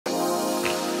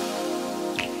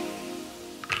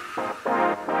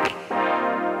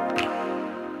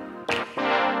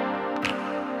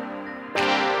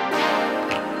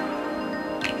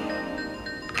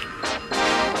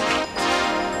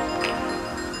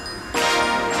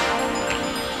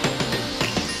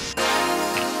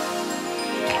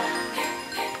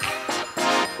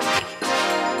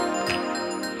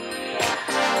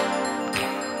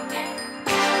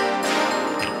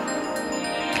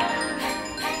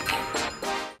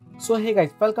So hey guys,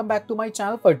 welcome back to my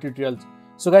channel for tutorials.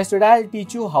 So guys, today I'll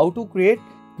teach you how to create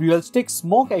realistic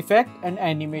smoke effect and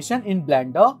animation in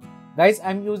Blender. Guys,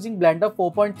 I'm using Blender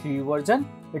 4.3 version.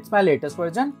 It's my latest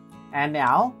version. And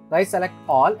now guys, select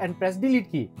all and press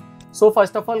delete key. So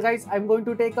first of all guys, I'm going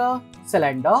to take a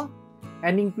cylinder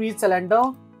and increase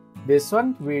cylinder. This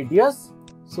one radius.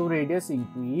 So radius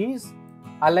increase.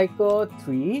 I like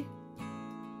 3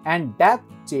 and depth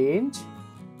change.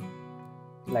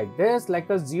 Like this, like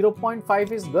a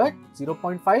 0.5 is good,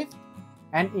 0.5,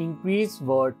 and increase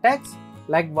vertex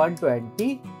like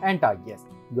 120, enter. Yes,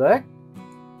 good.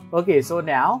 Okay, so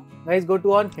now guys, go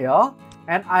to on here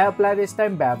and I apply this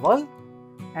time bevel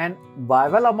and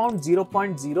bevel amount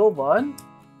 0.01.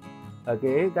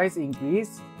 Okay guys,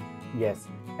 increase. Yes,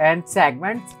 and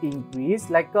segments increase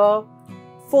like a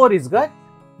 4 is good.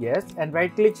 Yes, and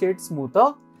right click shade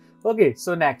smoother. Okay,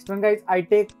 so next one guys, I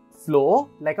take flow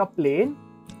like a plane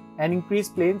and increase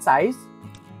plane size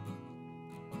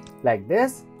like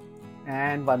this,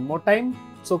 and one more time.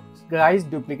 So guys,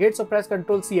 duplicate, so press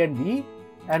Ctrl C and V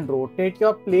and rotate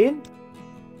your plane.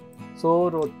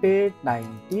 So rotate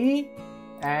 90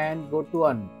 and go to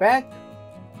unpack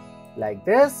like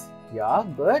this. Yeah,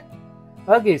 good.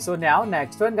 Okay, so now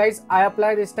next one guys, I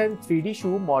apply this time 3D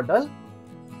shoe model.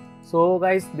 So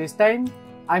guys, this time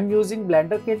I'm using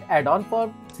Blender Kit add-on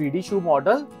for 3D shoe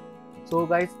model. So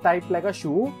guys, type like a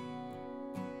shoe.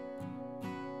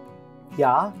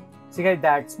 Yeah, see guys,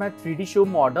 that's my 3D shoe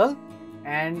model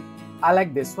and I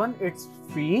like this one. It's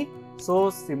free, so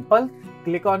simple.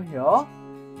 Click on here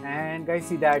and guys,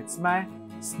 see, that's my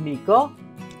sneaker.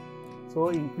 So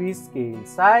increase scale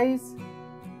size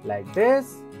like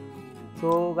this.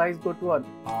 So guys, go to on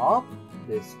up,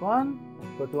 this one,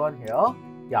 go to on here.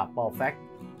 Yeah, perfect,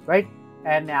 right?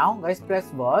 And now guys,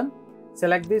 press 1,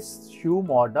 select this shoe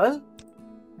model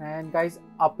and guys,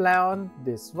 apply on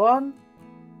this one.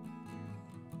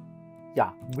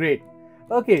 Yeah, great.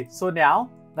 Okay, so now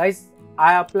guys,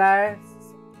 I apply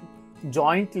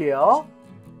joint layer.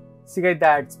 See guys,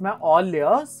 that's my all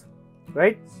layers,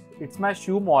 right? It's my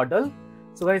shoe model.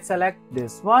 So guys, select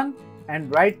this one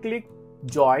and right click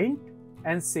joint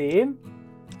and same,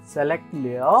 select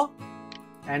layer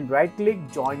and right click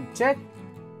joint check.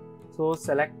 So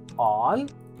select all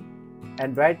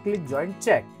and right click joint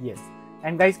check. Yes,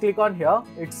 and guys, click on here.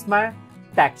 It's my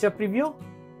texture preview.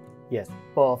 Yes,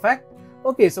 perfect.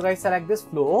 Okay, so guys, select this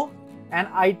flow and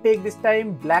I take this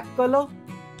time black color.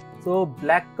 So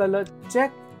black color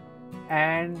check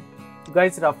and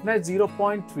guys, roughness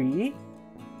 0.3.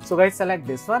 So guys, select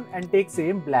this one and take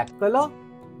same black color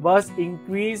but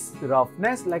increase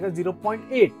roughness like a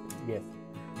 0.8. Yes,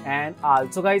 and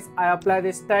also guys, I apply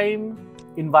this time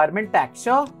environment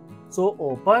texture. So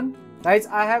open. Guys,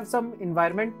 I have some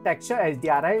environment texture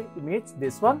HDRI image,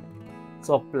 this one.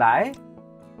 So apply.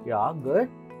 Yeah, good.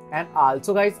 And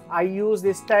also guys, I use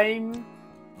this time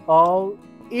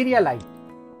area light.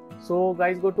 So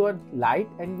guys, go to a light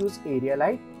and use area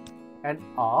light and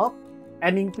up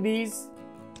and increase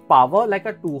power like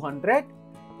a 200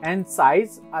 and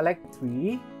size I like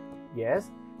 3.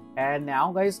 Yes, and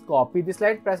now guys, copy this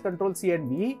light, press Ctrl C and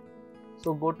V.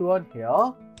 So go to on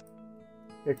here,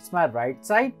 it's my right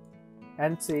side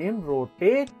and same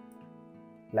rotate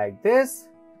like this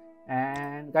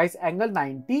and guys, angle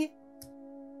 90.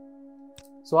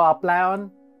 So apply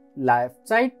on left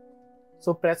side.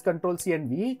 So press Ctrl C and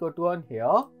V, go to on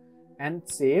here and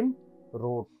same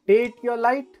rotate your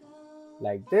light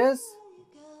like this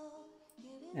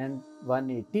and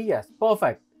 180. Yes,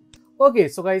 perfect. Okay,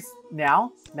 so guys,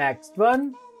 now next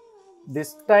one,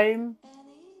 this time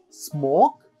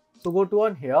smoke. So go to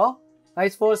on here.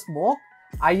 Guys, for smoke,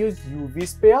 I use UV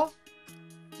sphere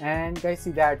and guys,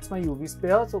 see, that's my UV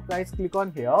sphere. So guys, click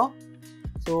on here.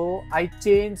 So I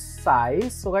change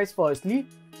size. So guys, firstly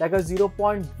like a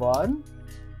 0.1.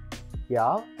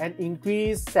 Yeah, and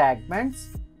increase segments.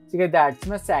 See guys, that's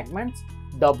my segments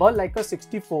double like a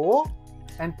 64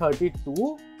 and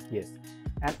 32. Yes,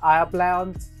 and I apply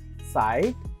on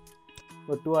side.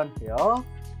 Go to on here.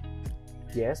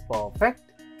 Yes, perfect.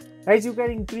 Guys, you can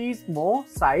increase more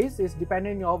size, it's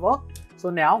depending on your work.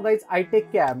 So now guys, I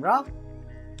take camera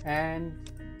and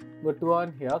go to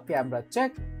on here, camera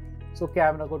check. So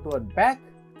camera, go to on back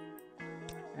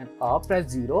and up, press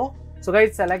 0. So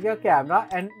guys, select your camera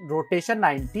and rotation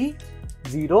 90,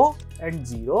 0 and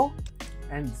 0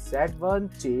 and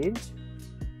Z1 change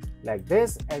like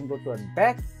this and go to on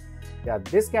back. Yeah,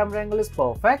 this camera angle is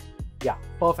perfect. Yeah,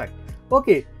 perfect.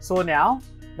 Okay, so now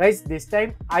guys, this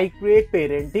time I create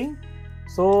parenting.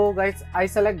 So guys, I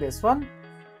select this one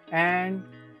and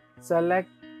select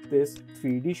this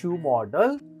 3D shoe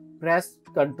model, press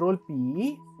Ctrl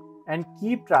P and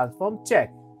keep transform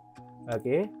check.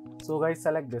 Okay, so guys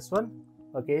select this one.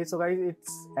 Okay, so guys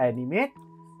it's animate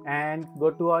and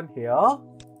go to on here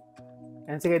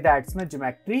and say that's my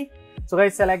geometry. So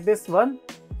guys select this one,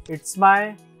 it's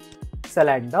my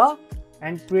cylinder,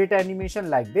 and create animation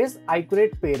like this. I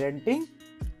create parenting,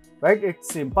 right?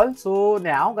 It's simple. So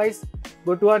now guys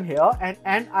go to on here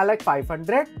and I like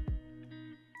 500,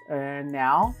 and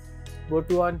now go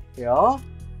to on here.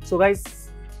 So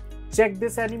guys check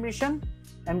this animation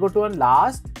and go to on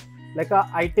last, like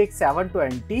I take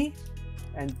 720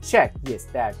 and check. Yes,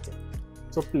 that's it.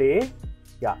 So play.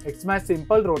 Yeah, it's my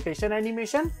simple rotation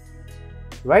animation,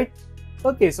 right?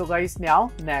 Okay, so guys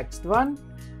now next one,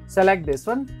 select this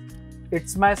one,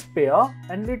 it's my sphere,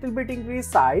 and little bit increase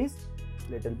size,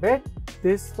 little bit.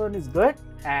 This one is good.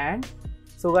 And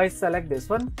so guys select this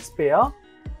one, sphere,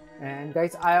 and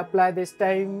guys I apply this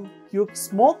time quick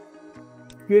smoke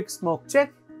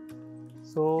check.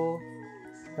 So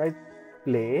guys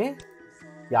play.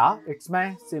 Yeah, it's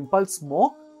my simple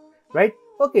smoke, right?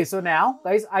 Okay, so now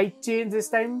guys I change this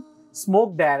time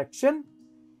smoke direction,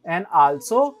 and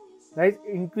also guys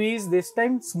increase this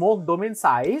time smoke domain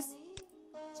size.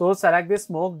 So select this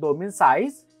smoke domain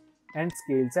size and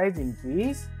scale size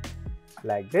increase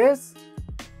like this,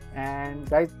 and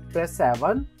guys press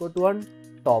 7, go to on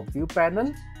top view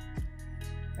panel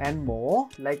and more,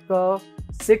 like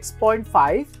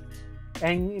 6.5,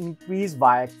 and increase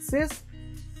y-axis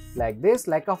like this,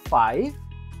 like a 5.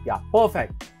 Yeah,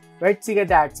 perfect, right? See,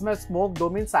 that's my smoke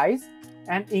domain size,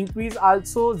 and increase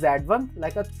also Z1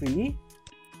 like a 3.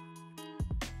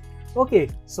 Okay,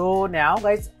 so now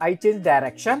guys I change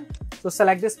direction. So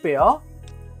select this pair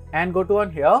and go to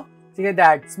on here. See,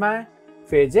 that's my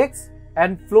physics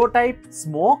and flow type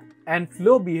smoke and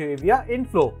flow behavior in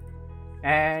flow,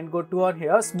 and go to on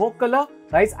here smoke color.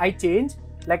 Guys I change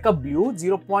like a blue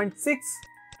 0.6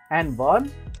 and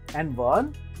 1 and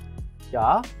 1.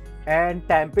 Yeah, and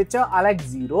temperature I like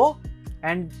 0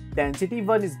 and density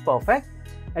 1 is perfect.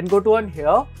 And go to on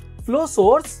here flow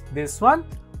source, this one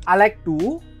I like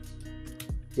 2.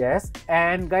 Yes,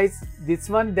 and guys this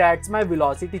one, that's my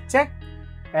velocity check,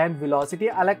 and velocity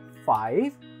I like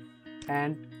 5,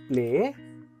 and play.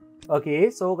 Okay,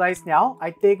 so guys now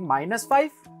I take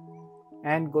 -5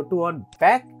 and go to on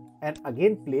back and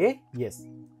again play. Yes,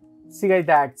 see guys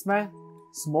that's my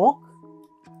smoke,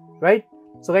 right?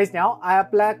 So guys now I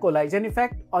apply collision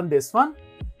effect on this one.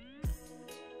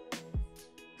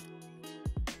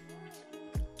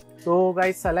 So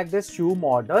guys select this shoe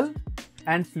model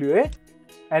and fluid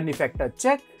and effector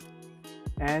check,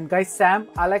 and guys SAMP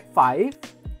I like 5,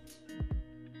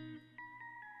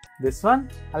 this one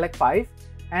I like 5,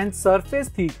 and surface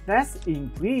thickness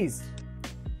increase,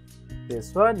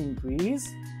 this one increase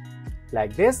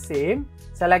like this. Same,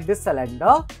 select this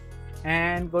cylinder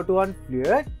and go to on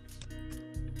fluid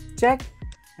check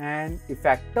and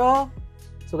effector.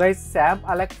 So guys SAMP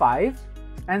I like 5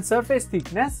 and surface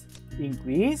thickness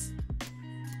increase.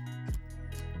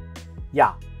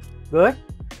 Yeah, good.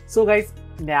 So guys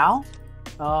now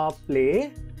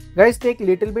play. Guys take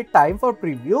little bit time for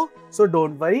preview, so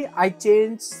don't worry, I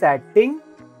change setting.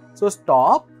 So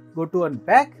stop, go to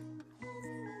unpack.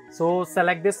 So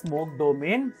select this smoke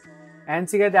domain and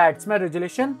see guys that's my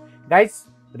resolution. Guys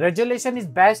resolution is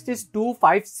best is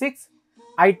 256.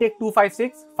 I take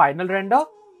 256 final render.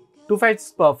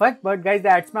 256 perfect, but guys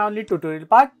that's my only tutorial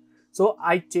part. So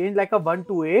I change like a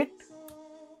 128,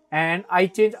 and I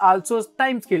change also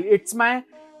time scale. It's my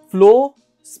flow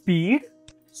speed,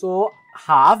 so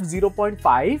half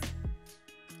 0.5,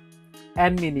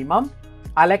 and minimum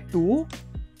I like 2.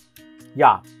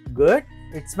 Yeah, good.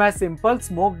 It's my simple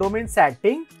smoke domain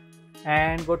setting,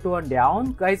 and go to on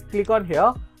down. Guys click on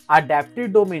here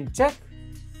adaptive domain check,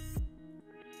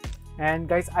 and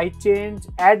guys I change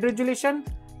add resolution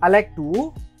I like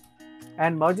 2,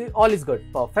 and merge all is good,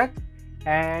 perfect.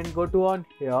 And go to on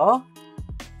here.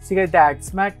 See guys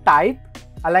that's my type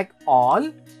I like all,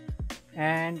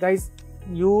 and guys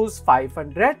use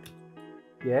 500.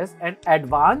 Yes, and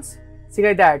advance. See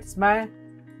guys that's my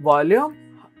volume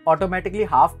automatically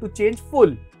half to change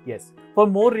full. Yes, for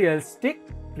more realistic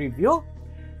preview.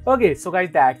 Okay, so guys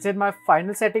that's it. My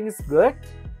final setting is good.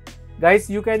 Guys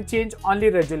you can change only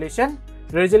resolution.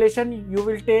 Resolution you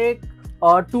will take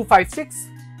 256.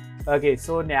 Okay,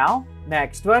 so now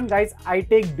next one guys I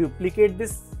take duplicate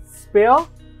this sphere.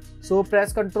 So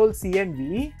press Ctrl C and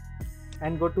V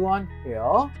and go to on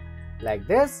here like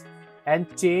this and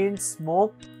change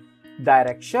smoke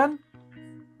direction.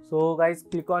 So guys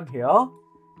click on here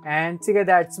and see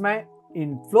that's my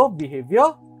inflow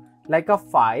behavior like a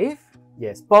 5.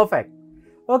 Yes, perfect.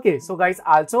 Okay, so guys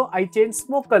also I change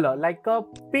smoke color like a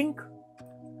pink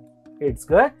it's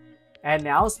good. And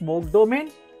now smoke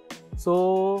domain.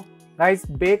 So guys,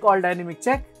 bake all dynamic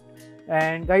check.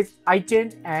 And guys, I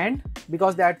change and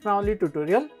because that's my only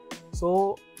tutorial.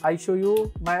 So I show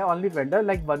you my only vendor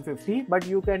like 150, but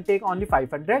you can take only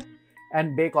 500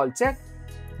 and bake all check.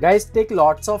 Guys, take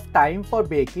lots of time for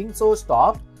baking. So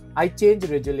stop. I change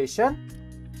resolution.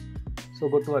 So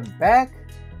go to unpack.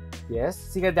 Yes,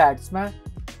 see that's my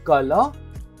color,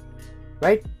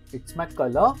 right? It's my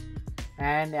color.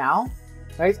 And now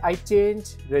guys, I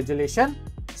change resolution.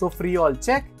 So free all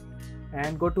check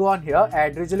and go to on here,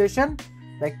 add resolution,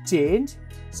 like change.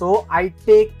 So I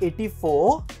take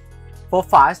 84 for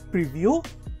fast preview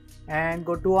and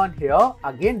go to on here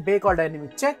again, bake all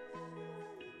dynamic check.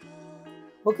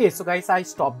 Okay, so guys, I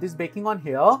stop this baking on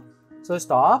here. So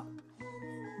stop.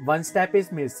 One step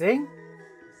is missing.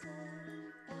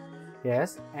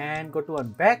 Yes, and go to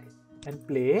unpack and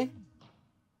play.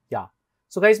 Yeah.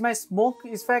 So guys, my smoke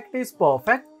effect is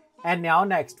perfect. And now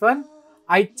next one,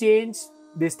 I change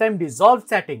this time dissolve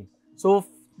setting. So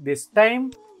this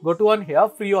time go to on here,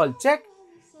 free all check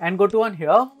and go to on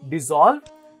here, dissolve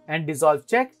and dissolve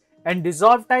check. And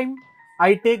dissolve time,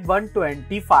 I take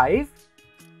 125.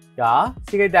 Yeah,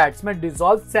 see guys, that's my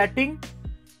dissolve setting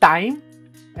time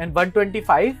and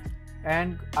 125.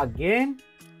 And again,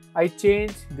 I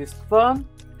change this one,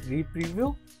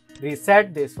 re-preview,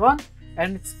 reset this one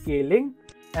and scaling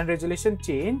and resolution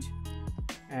change.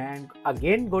 And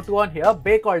again, go to on here,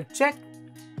 bake all check.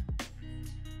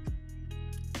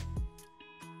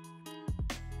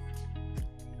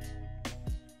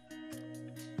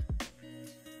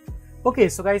 Okay,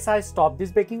 so guys, I stop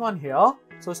this baking on here.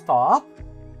 So stop.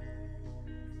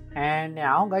 And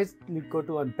now guys, go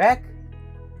to unpack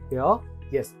here.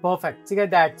 Yes, perfect. See guys,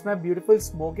 that's my beautiful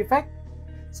smoke effect.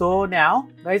 So now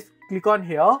guys, click on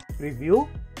here, preview.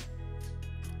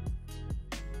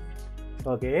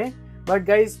 Okay, but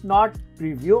guys, not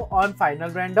preview on final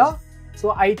render.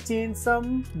 So I change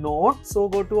some nodes. So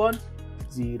go to on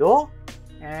 0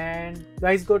 and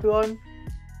guys, go to on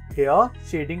here,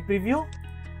 shading preview.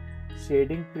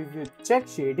 Shading preview, check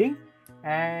shading.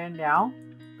 And now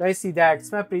guys, see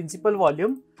that's my principal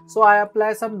volume. So I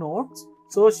apply some nodes.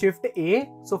 So shift A.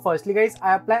 So firstly guys,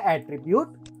 I apply attribute.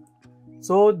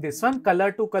 So this one,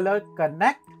 color to color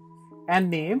connect and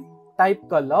name, type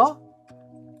color,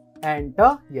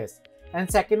 enter. Yes. And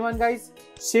second one guys,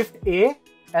 shift A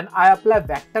and I apply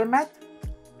vector math.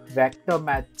 Vector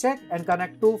math check and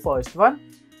connect to first one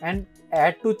and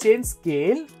add to change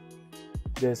scale.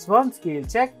 This one, scale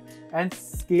check and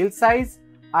scale size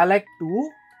I like 2,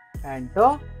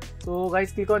 enter. So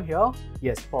guys, click on here.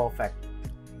 Yes, perfect.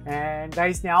 And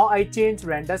guys, now I change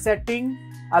render setting.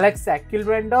 I like cycle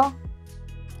render.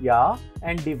 Yeah,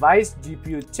 and device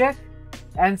GPU check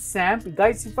and SAMP.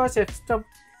 Guys,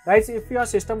 if your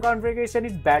system configuration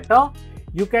is better,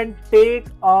 you can take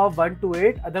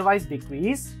 128, otherwise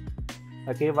decrease.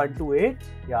 Okay, 128.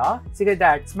 Yeah, see guys,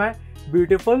 that's my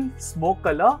beautiful smoke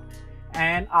color.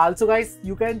 And also guys,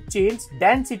 you can change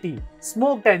density,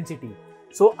 smoke density.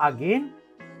 So again,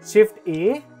 shift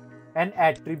A and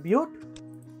attribute.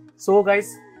 So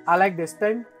guys, I like this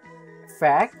time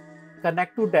fact,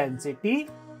 connect to density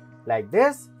like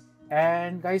this.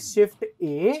 And guys, shift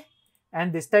A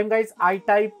and this time guys, I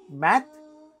type math,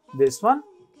 this one,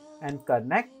 and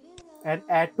connect and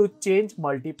add to change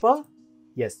multiple.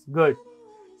 Yes, good.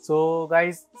 So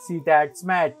guys, see that's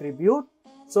my attribute.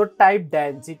 So type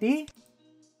density,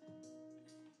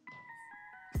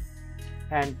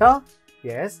 enter.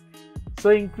 Yes. So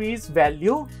increase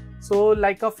value. So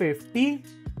like a 50.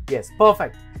 Yes,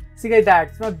 perfect. See guys,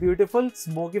 that's my beautiful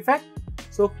smoke effect.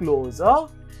 So closer.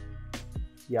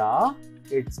 Yeah,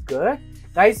 it's good.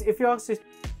 Guys, if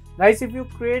you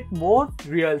create more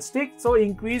realistic, so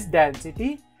increase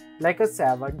density like a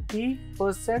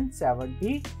 70%,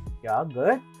 70. Yeah,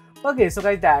 good. Okay, so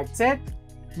guys, that's it.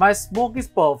 My smoke is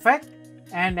perfect.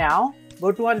 And now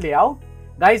go to a layout.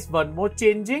 Guys, one more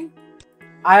changing.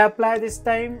 I apply this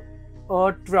time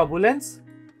turbulence.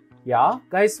 Yeah,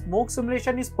 guys, smoke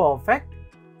simulation is perfect,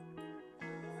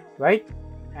 right?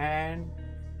 And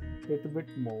a little bit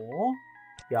more.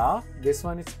 Yeah, this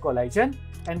one is collision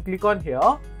and click on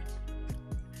here.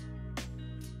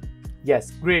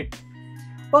 Yes, great.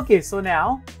 Okay, so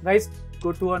now guys,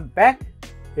 go to unpack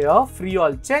here, free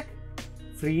all check,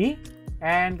 free.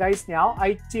 And guys, now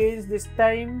I change this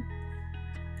time.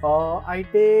 I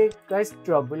take guys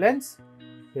turbulence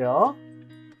here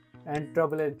and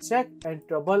turbulence check and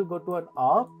trouble go to an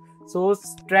up. So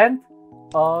strength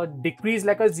decrease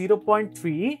like a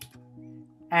 0.3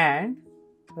 and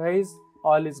guys,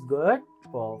 all is good,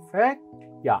 perfect.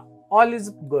 Yeah, all is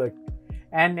good.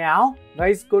 And now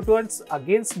guys, go to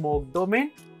again smoke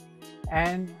domain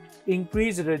and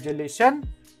increase resolution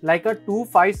like a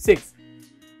 256.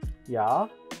 Yeah,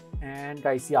 and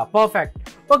guys, yeah, perfect.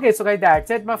 Okay, so guys,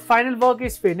 that's it. My final work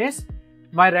is finished.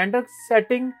 My render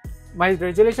setting, my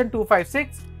resolution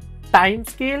 256, time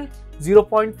scale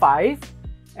 0.5,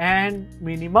 and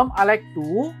minimum I like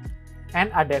 2, and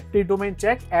adaptive domain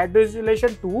check, add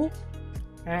resolution 2,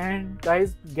 and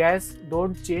guys,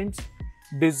 don't change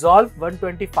dissolve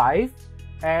 125,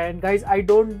 and guys, I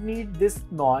don't need this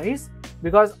noise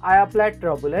because I applied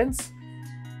turbulence,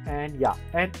 and yeah,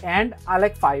 and I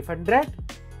like 500,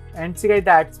 and see guys,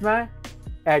 that's my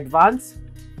advanced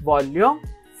volume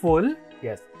full.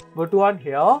 Yes, go to on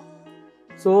here.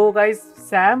 So guys,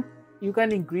 SAMP you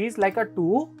can increase like a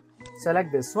 2,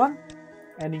 select this one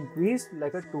and increase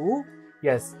like a 2.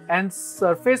 Yes, and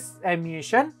surface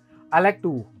animation I like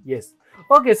 2. Yes.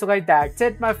 Okay, so guys, that's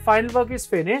it. My final work is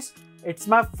finished. It's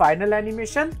my final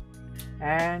animation,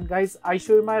 and guys, I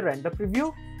show you my render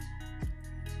preview.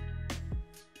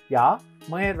 Yeah,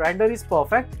 my render is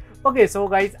perfect. Okay, so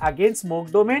guys, again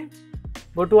smoke domain,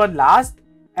 go to one last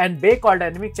and bake all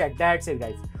dynamic check. That's it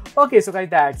guys. Okay, so guys,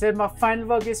 that's it. My final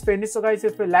work is finished. So guys,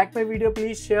 if you like my video,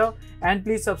 please share and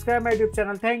please subscribe my YouTube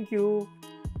channel. Thank you.